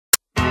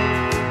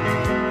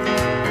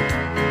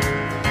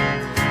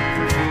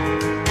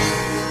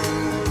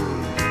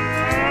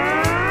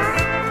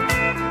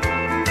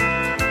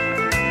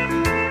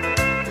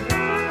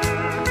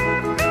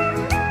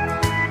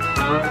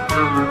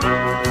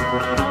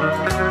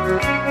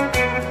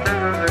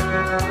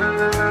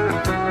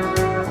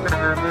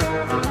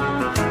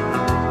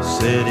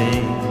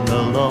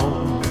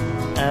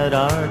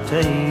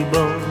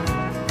table,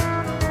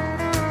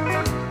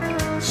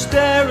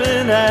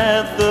 staring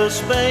at the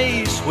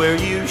space where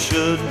you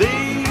should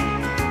be.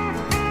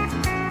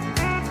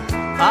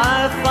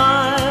 I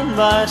find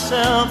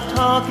myself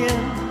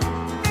talking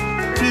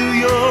to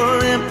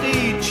your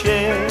empty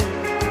chair,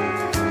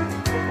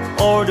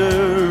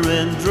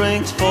 ordering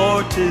drinks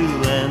for two,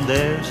 and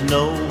there's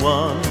no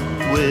one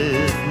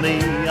with me.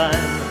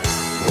 I'm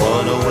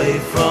one away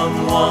from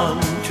one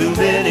too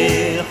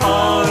many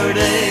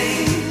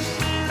heartaches,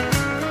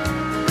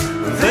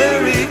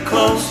 very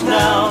close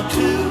now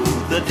to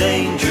the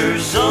danger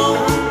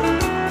zone.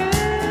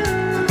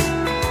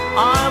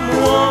 I'm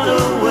one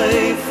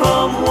away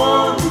from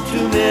one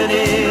too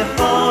many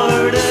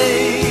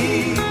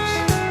heartaches,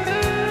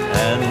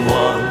 and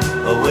one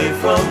away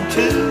from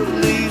two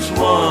leaves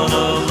one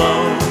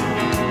alone.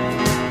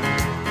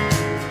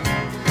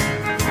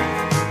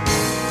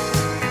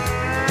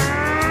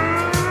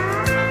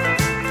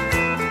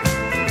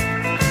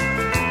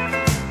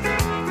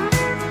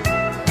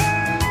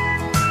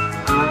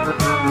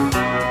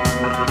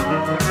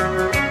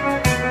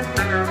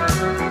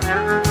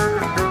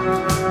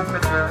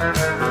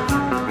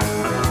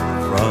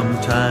 From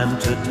time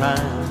to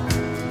time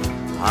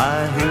I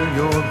hear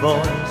your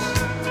voice,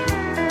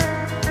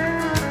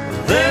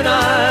 then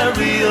I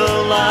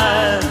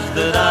realize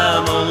that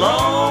I'm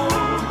alone,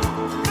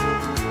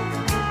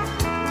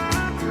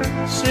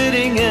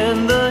 sitting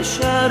in the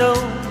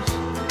shadows,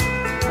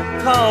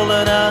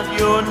 calling out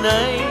your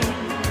name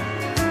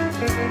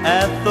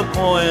at the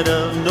point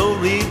of no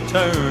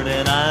return,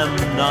 and I'm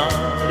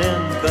not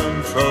in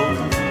control.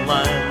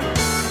 I'm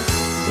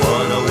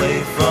one away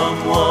from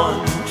one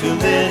too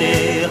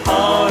many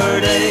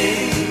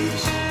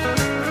heartaches,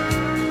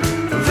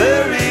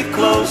 very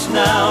close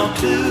now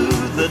to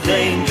the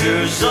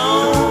danger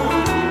zone.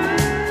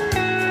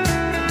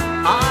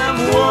 I'm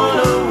one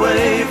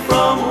away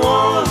from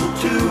one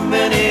too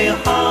many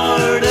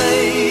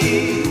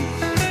heartaches,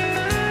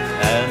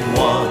 and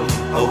one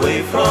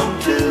away from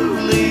two